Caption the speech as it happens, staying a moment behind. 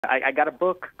I got a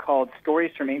book called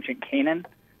Stories from Ancient Canaan,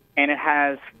 and it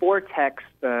has 4 texts.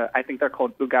 I think they're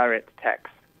called Ugarit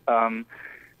texts,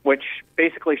 which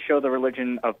basically show the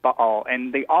religion of Baal.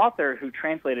 And the author who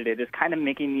translated it is kind of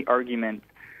making the argument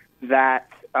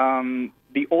that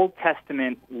the Old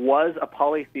Testament was a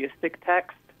polytheistic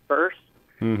text first,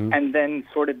 and then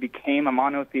sort of became a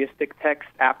monotheistic text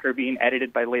after being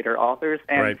edited by later authors.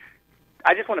 And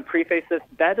I just want to preface this.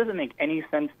 That doesn't make any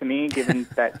sense to me, given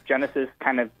that Genesis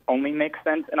kind of only makes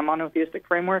sense in a monotheistic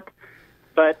framework.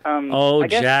 But oh,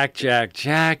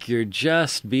 Jack, you're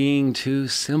just being too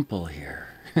simple here.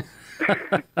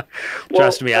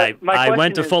 Trust me, I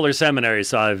went to Fuller Seminary,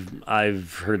 so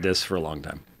I've heard this for a long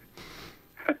time.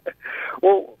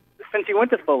 Well, since you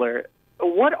went to Fuller,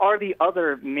 what are the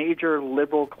other major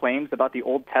liberal claims about the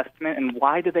Old Testament, and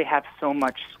why do they have so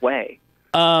much sway?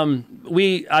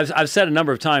 I've said a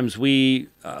number of times, we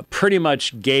pretty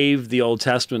much gave the Old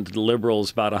Testament to the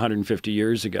liberals about 150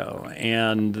 years ago,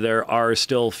 and there are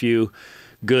still a few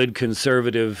good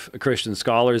conservative Christian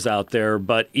scholars out there,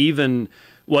 but even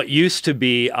what used to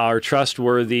be our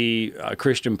trustworthy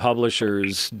Christian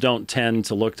publishers don't tend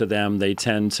to look to them. They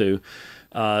tend to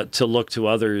look to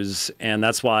others, and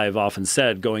that's why I've often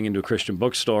said going into a Christian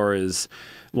bookstore is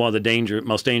one of the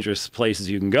most dangerous places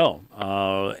you can go.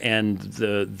 And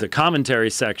the commentary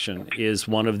section is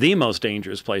one of the most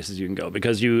dangerous places you can go,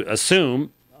 because you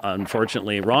assume,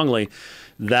 unfortunately, wrongly,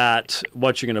 that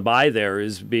what you're going to buy there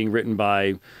is being written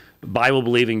by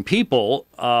Bible-believing people,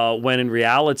 when in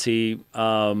reality,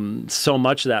 so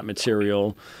much of that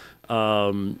material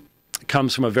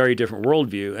comes from a very different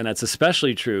worldview. And that's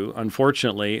especially true,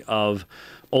 unfortunately, of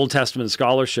Old Testament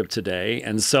scholarship today.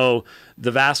 And so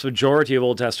the vast majority of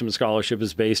Old Testament scholarship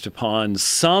is based upon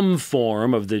some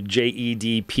form of the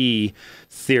JEDP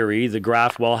theory, the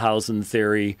Graf-Wellhausen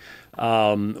theory,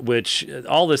 which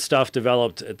all this stuff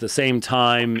developed at the same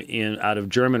time out of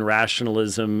German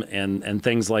rationalism and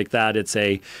things like that. It's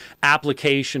a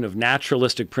application of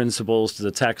naturalistic principles to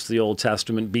the text of the Old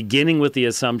Testament, beginning with the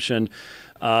assumption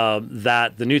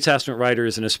that the New Testament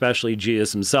writers, and especially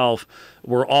Jesus himself,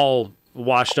 were all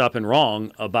washed up and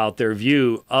wrong about their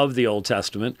view of the Old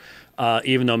Testament,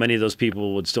 even though many of those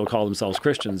people would still call themselves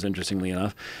Christians, interestingly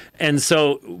enough. And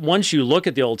so once you look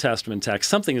at the Old Testament text,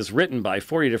 something is written by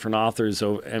 40 different authors,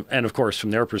 and of course,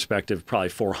 from their perspective, probably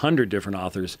 400 different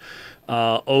authors,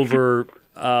 over,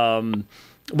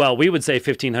 well, we would say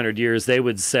 1,500 years. They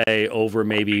would say over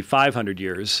maybe 500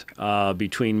 years,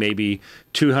 between maybe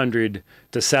 200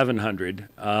 to 700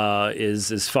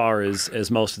 is as far as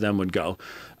most of them would go.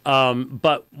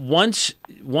 But once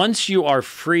you are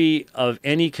free of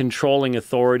any controlling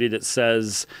authority that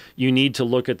says you need to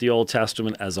look at the Old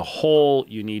Testament as a whole,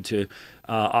 you need to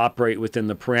operate within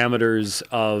the parameters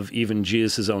of even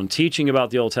Jesus' own teaching about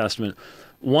the Old Testament,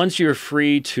 once you're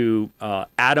free to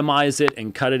atomize it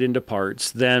and cut it into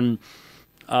parts, then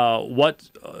the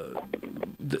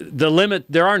limit,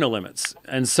 there are no limits.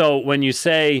 And so when you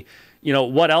say, you know,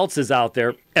 what else is out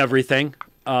there? Everything.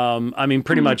 I mean,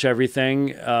 pretty much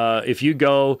everything. If you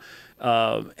go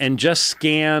and just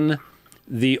scan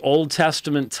the Old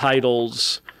Testament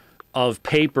titles of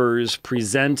papers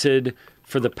presented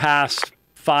for the past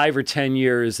 5 or 10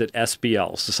 years at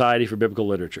SBL, Society for Biblical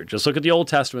Literature. Just look at the Old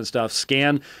Testament stuff,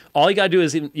 scan. All you got to do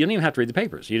is, you don't even have to read the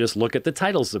papers. You just look at the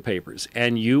titles of the papers,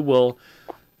 and you will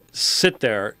sit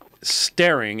there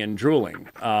staring and drooling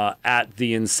at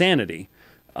the insanity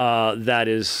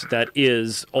that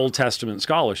is Old Testament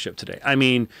scholarship today. I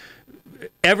mean,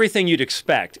 everything you'd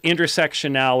expect: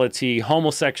 intersectionality,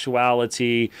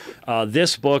 homosexuality,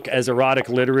 this book as erotic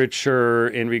literature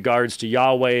in regards to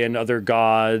Yahweh and other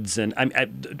gods, and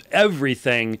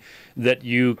everything that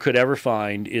you could ever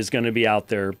find is going to be out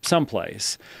there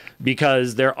someplace,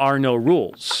 because there are no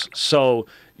rules. So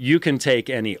you can take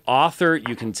any author,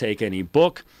 you can take any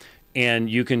book, and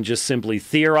you can just simply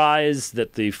theorize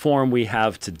that the form we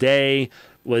have today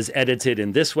was edited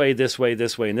in this way, this way,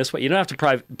 this way, and this way. You don't have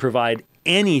to provide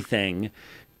anything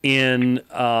in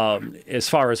as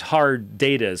far as hard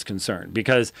data is concerned,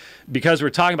 because we're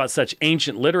talking about such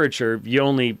ancient literature. You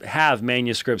only have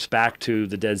manuscripts back to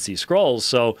the Dead Sea Scrolls.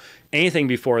 So anything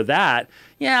before that,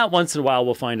 yeah, once in a while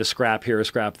we'll find a scrap here, a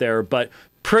scrap there, but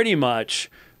pretty much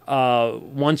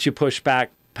once you push back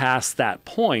past that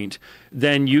point,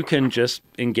 then you can just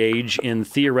engage in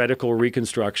theoretical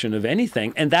reconstruction of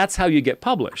anything, and that's how you get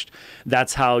published.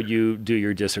 That's how you do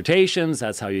your dissertations.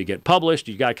 That's how you get published.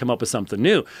 You got to come up with something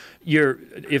new.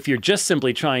 If you're just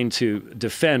simply trying to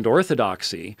defend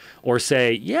orthodoxy, or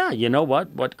say, yeah, you know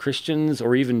what Christians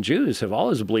or even Jews have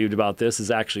always believed about this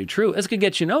is actually true, it's going to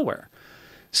get you nowhere.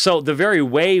 So the very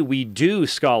way we do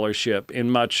scholarship in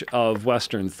much of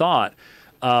Western thought,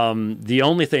 the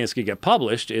only thing that's going to get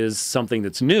published is something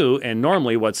that's new, and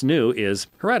normally what's new is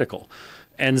heretical.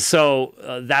 And so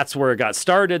that's where it got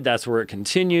started. That's where it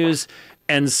continues.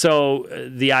 And so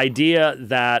the idea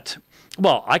that,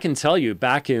 well, I can tell you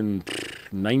back in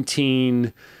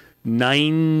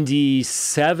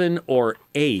 1997 or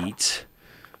 8,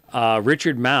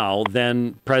 Richard Mao,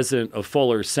 then president of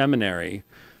Fuller Seminary,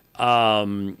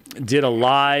 did a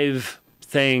live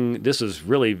thing. This was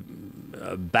really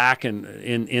back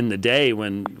in the day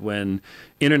when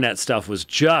internet stuff was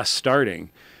just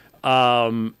starting.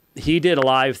 He did a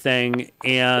live thing,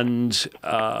 and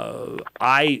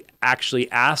I actually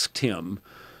asked him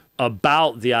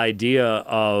about the idea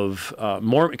of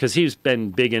Mormon, because he's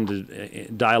been big into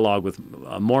dialogue with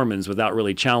Mormons without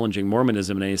really challenging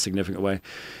Mormonism in any significant way.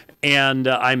 And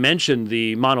I mentioned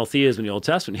the monotheism in the Old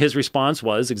Testament. His response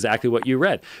was exactly what you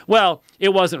read. Well, it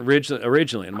wasn't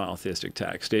originally a monotheistic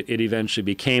text. It eventually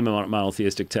became a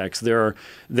monotheistic text. There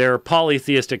are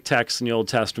polytheistic texts in the Old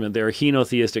Testament. There are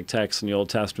henotheistic texts in the Old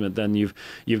Testament. Then you've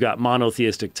got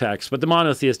monotheistic texts. But the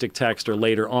monotheistic texts are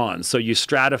later on. So you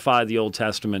stratify the Old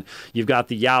Testament. You've got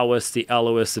the Yahwist, the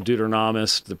Elohist, the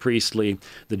Deuteronomist, the priestly,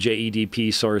 the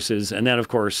JEDP sources, and then, of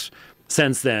course,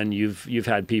 since then, you've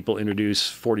had people introduce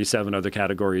 47 other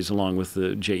categories along with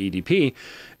the JEDP,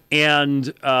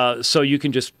 and so you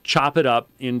can just chop it up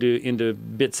into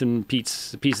bits and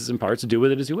pieces and parts and do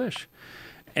with it as you wish.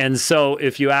 And so,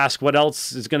 if you ask what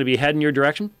else is going to be heading your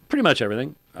direction, pretty much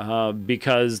everything,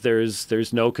 because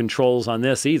there's no controls on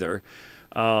this either.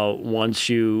 Once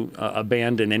you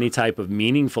abandon any type of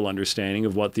meaningful understanding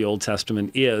of what the Old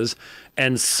Testament is,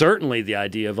 and certainly the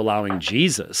idea of allowing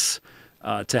Jesus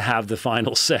to have the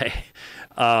final say,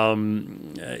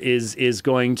 is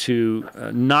going to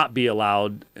not be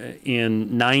allowed in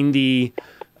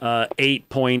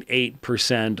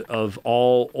 98.8% of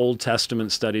all Old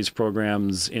Testament studies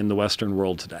programs in the Western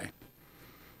world today.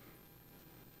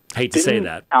 Hate to say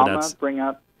that, but Alma bring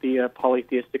up the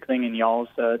polytheistic thing in y'all's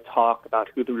talk about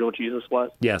who the real Jesus was?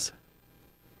 Yes.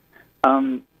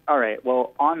 All right.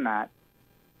 Well, on that,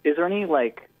 is there any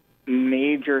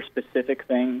major specific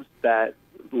things that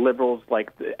liberals,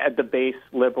 at the base,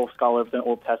 liberal scholar of the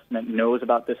Old Testament knows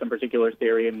about this in particular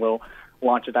theory and will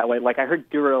launch it that way? I heard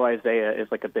Deutero-Isaiah is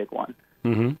a big one.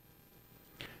 Mm-hmm.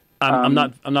 I'm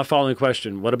not following the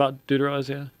question. What about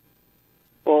Deutero-Isaiah?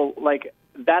 Well,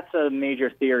 that's a major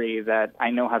theory that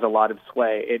I know has a lot of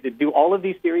sway. Do all of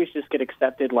these theories just get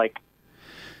accepted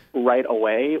right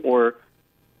away, or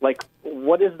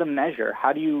what is the measure?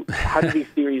 How do these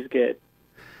theories get?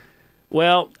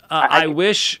 Well, I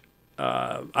wish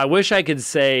I could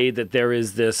say that there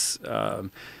is this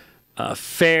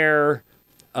fair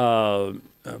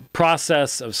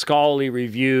process of scholarly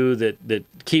review that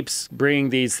keeps bringing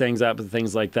these things up and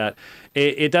things like that.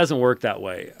 It doesn't work that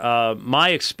way.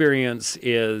 My experience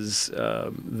is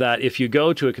that if you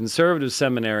go to a conservative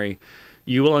seminary,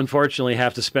 you will unfortunately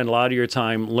have to spend a lot of your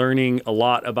time learning a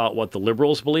lot about what the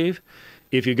liberals believe.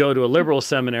 If you go to a liberal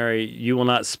seminary, you will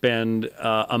not spend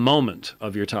a moment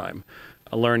of your time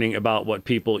learning about what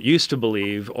people used to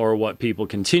believe or what people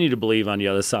continue to believe on the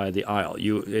other side of the aisle.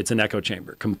 It's an echo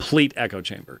chamber, complete echo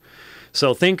chamber.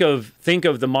 So think of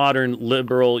the modern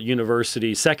liberal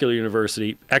university, secular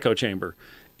university echo chamber,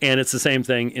 and it's the same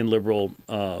thing in liberal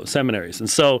seminaries. And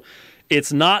so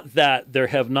it's not that there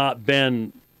have not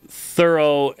been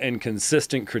thorough and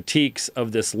consistent critiques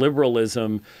of this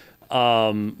liberalism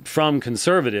from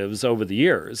conservatives over the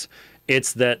years.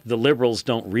 It's that the liberals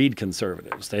don't read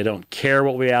conservatives. They don't care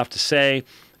what we have to say.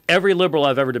 Every liberal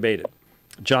I've ever debated,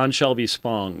 John Shelby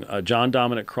Spong, John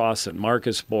Dominic Crossan,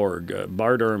 Marcus Borg,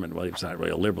 Bart Ehrman, well, he's not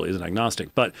really a liberal, he's an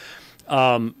agnostic, but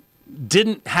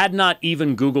had not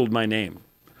even Googled my name.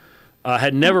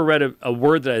 Had never read a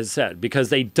word that I had said, because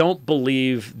they don't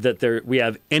believe that we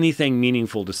have anything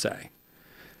meaningful to say.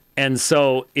 And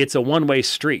so it's a one-way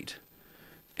street.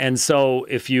 And so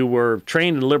if you were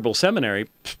trained in a liberal seminary,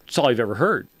 it's all you've ever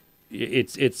heard.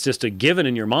 It's just a given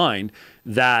in your mind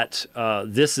that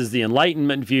this is the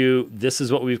Enlightenment view, this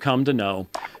is what we've come to know,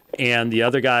 and the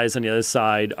other guys on the other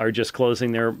side are just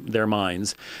closing their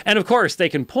minds. And of course, they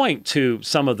can point to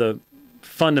some of the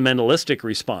fundamentalistic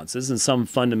responses in some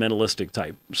fundamentalistic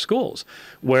type schools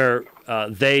where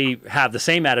they have the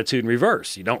same attitude in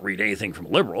reverse. You don't read anything from a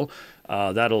liberal.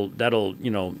 That'll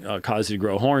cause you to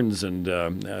grow horns and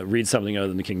read something other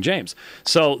than the King James.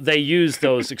 So they use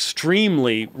those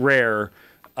extremely rare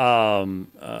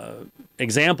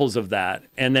examples of that,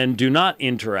 and then do not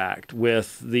interact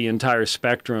with the entire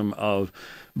spectrum of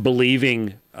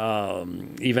believing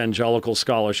evangelical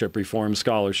scholarship, Reformed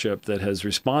scholarship that has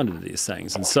responded to these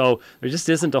things. And so there just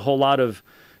isn't a whole lot of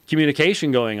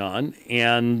communication going on,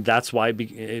 and that's why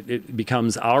it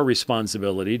becomes our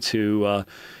responsibility to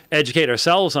educate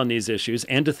ourselves on these issues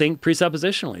and to think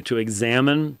presuppositionally, to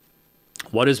examine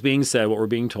what is being said, what we're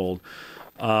being told,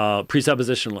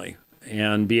 presuppositionally,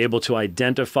 and be able to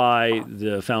identify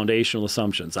the foundational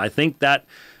assumptions. I think I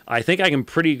can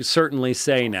pretty certainly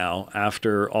say now,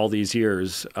 after all these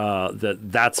years,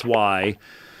 that's why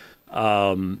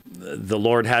the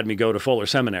Lord had me go to Fuller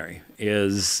Seminary.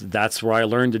 That's where I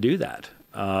learned to do that.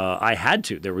 I had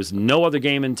to. There was no other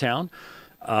game in town.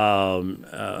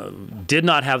 Did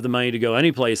not have the money to go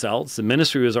anyplace else. The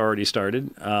ministry was already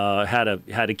started. Had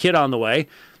a kid on the way.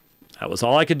 That was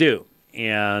all I could do.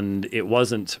 And it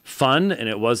wasn't fun, and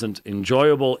it wasn't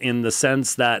enjoyable in the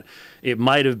sense that it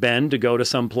might have been to go to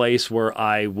some place where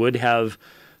I would have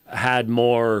had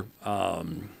more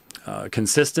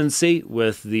consistency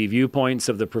with the viewpoints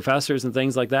of the professors and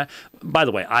things like that. By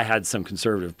the way, I had some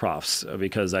conservative profs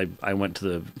because I went to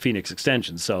the Phoenix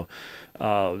Extension, so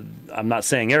I'm not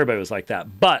saying everybody was like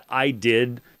that, but I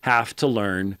did have to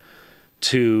learn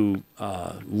to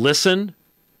listen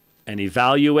and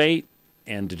evaluate,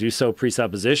 and to do so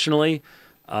presuppositionally,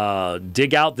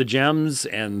 dig out the gems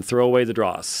and throw away the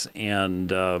dross.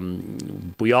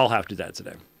 And we all have to do that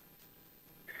today.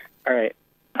 All right.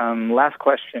 Last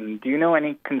question. Do you know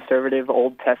any conservative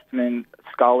Old Testament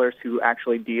scholars who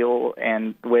actually deal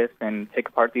with and take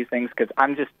apart these things? Because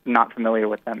I'm just not familiar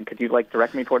with them. Could you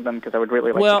direct me toward them? Because I would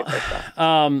really like to get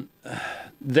that.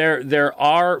 There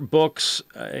are books.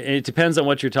 It depends on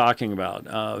what you're talking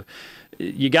about.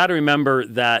 You got to remember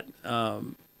that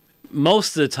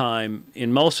most of the time,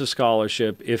 in most of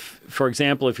scholarship, for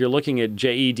example, if you're looking at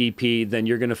JEDP, then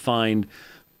you're going to find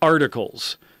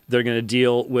articles. They're going to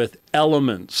deal with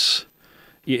elements.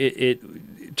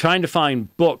 Trying to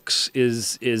find books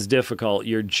is difficult.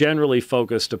 You're generally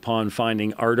focused upon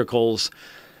finding articles.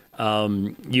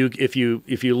 If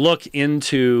you look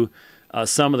into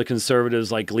some of the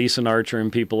conservatives like Gleason Archer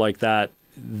and people like that,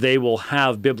 they will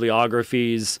have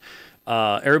bibliographies.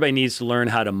 Everybody needs to learn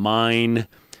how to mine.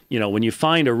 When you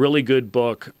find a really good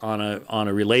book on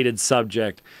a related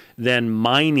subject, then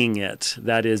mining it,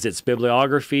 that is its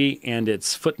bibliography and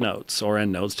its footnotes or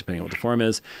endnotes, depending on what the form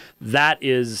is, that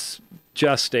is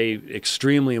just a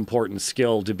extremely important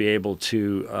skill to be able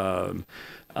to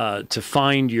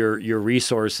find your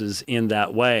resources in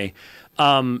that way.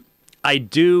 I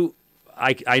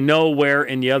know where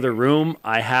in the other room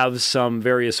I have some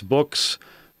various books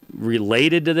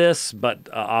related to this,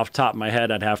 but off the top of my head,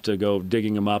 I'd have to go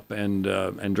digging them up and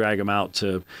drag them out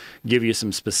to give you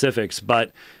some specifics.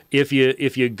 But if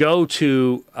you go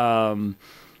to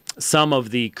some of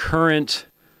the current,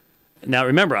 now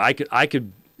remember, I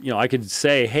could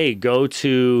say, hey, go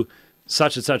to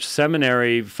such and such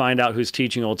seminary, find out who's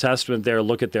teaching Old Testament there,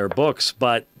 look at their books,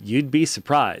 but you'd be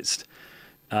surprised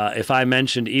if I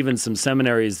mentioned even some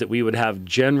seminaries that we would have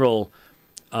general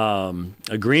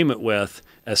agreement with,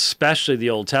 especially the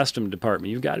Old Testament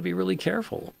department. You've got to be really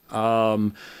careful.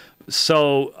 But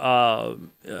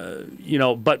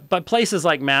places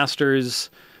like Masters,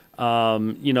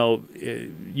 you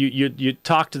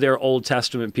talk to their Old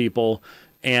Testament people,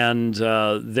 and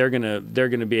they're gonna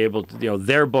be able to,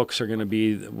 their books are gonna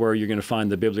be where you're gonna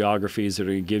find the bibliographies that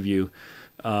are gonna give you.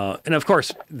 And of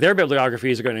course, their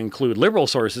bibliographies are going to include liberal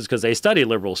sources because they study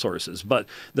liberal sources. But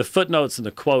the footnotes and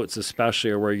the quotes especially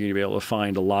are where you're going to be able to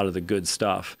find a lot of the good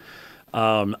stuff.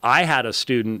 I had a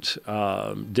student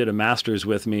did a master's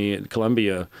with me at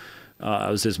Columbia. I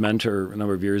was his mentor a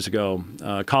number of years ago,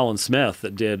 Colin Smith,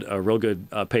 that did a real good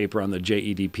paper on the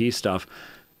JEDP stuff,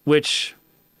 which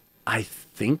I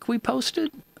think we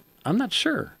posted. I'm not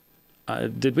sure.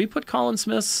 Did we put Colin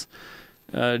Smith's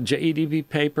JEDP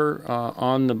paper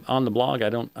on the blog? I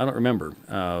don't remember.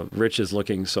 Rich is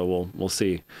looking, so we'll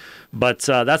see. But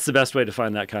that's the best way to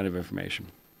find that kind of information.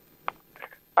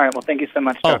 All right. Well, thank you so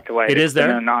much, Dr. White. It is there?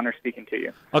 It's been an honor speaking to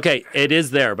you. Okay, it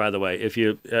is there, by the way. If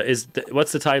you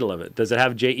what's the title of it? Does it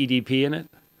have JEDP in it?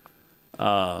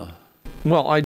 Well, I